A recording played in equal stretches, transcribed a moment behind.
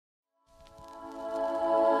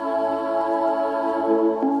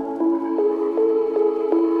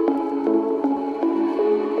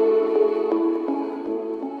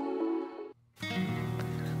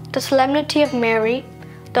The Solemnity of Mary,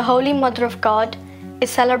 the Holy Mother of God,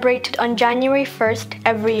 is celebrated on January 1st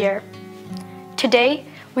every year. Today,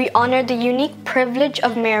 we honor the unique privilege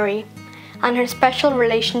of Mary and her special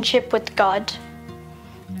relationship with God.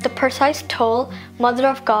 The precise toll, Mother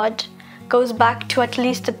of God, goes back to at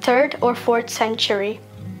least the 3rd or 4th century.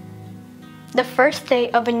 The first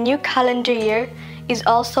day of a new calendar year is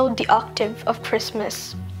also the octave of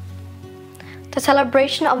Christmas. The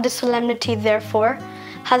celebration of the solemnity, therefore,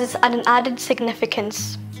 has an added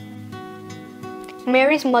significance.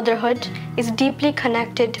 Mary's motherhood is deeply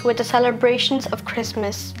connected with the celebrations of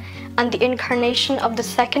Christmas and the incarnation of the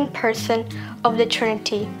second person of the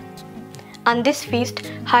Trinity, and this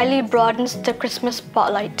feast highly broadens the Christmas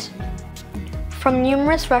spotlight. From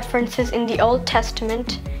numerous references in the Old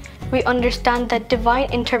Testament, we understand that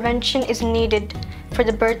divine intervention is needed for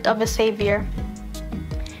the birth of a Savior.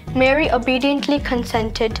 Mary obediently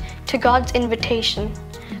consented to God's invitation,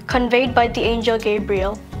 conveyed by the angel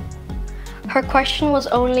Gabriel. Her question was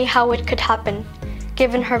only how it could happen,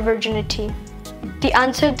 given her virginity. The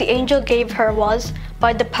answer the angel gave her was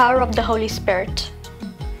by the power of the Holy Spirit.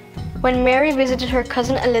 When Mary visited her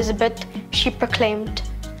cousin Elizabeth, she proclaimed,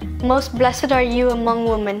 "Most blessed are you among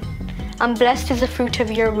women, and blessed is the fruit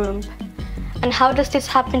of your womb. And how does this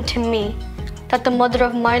happen to me, that the mother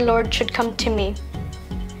of my Lord should come to me?"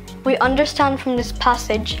 We understand from this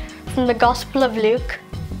passage, from the Gospel of Luke,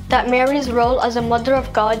 that Mary's role as a mother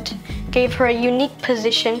of God gave her a unique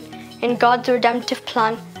position in God's redemptive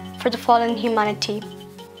plan for the fallen humanity.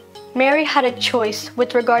 Mary had a choice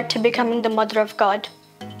with regard to becoming the mother of God.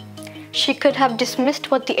 She could have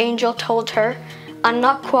dismissed what the angel told her and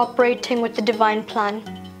not cooperating with the divine plan.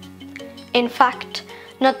 In fact,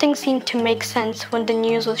 nothing seemed to make sense when the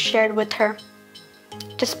news was shared with her.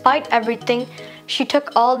 Despite everything, she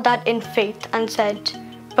took all that in faith and said,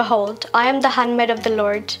 "Behold, I am the handmaid of the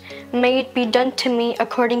Lord. May it be done to me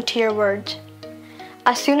according to your word."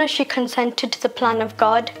 As soon as she consented to the plan of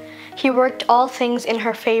God, He worked all things in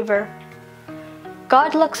her favor.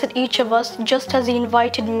 God looks at each of us just as He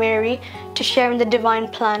invited Mary to share in the divine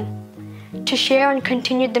plan, to share and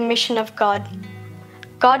continue the mission of God.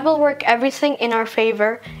 God will work everything in our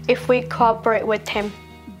favor if we cooperate with Him.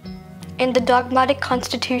 In the dogmatic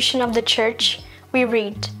constitution of the Church, we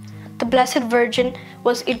read, "The Blessed Virgin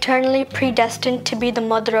was eternally predestined to be the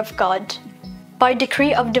Mother of God. By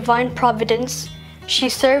decree of divine providence, she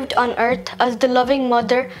served on earth as the loving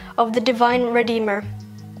mother of the divine Redeemer,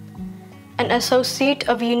 an associate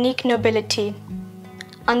of unique nobility,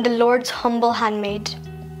 and the Lord's humble handmaid.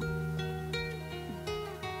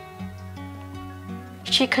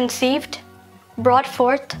 She conceived, brought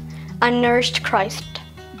forth, and nourished Christ."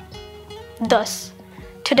 Thus,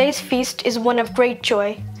 today's feast is one of great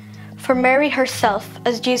joy, for Mary herself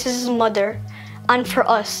as Jesus' mother, and for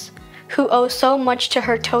us, who owe so much to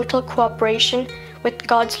her total cooperation with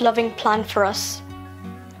God's loving plan for us.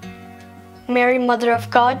 Mary, Mother of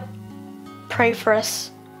God, pray for us.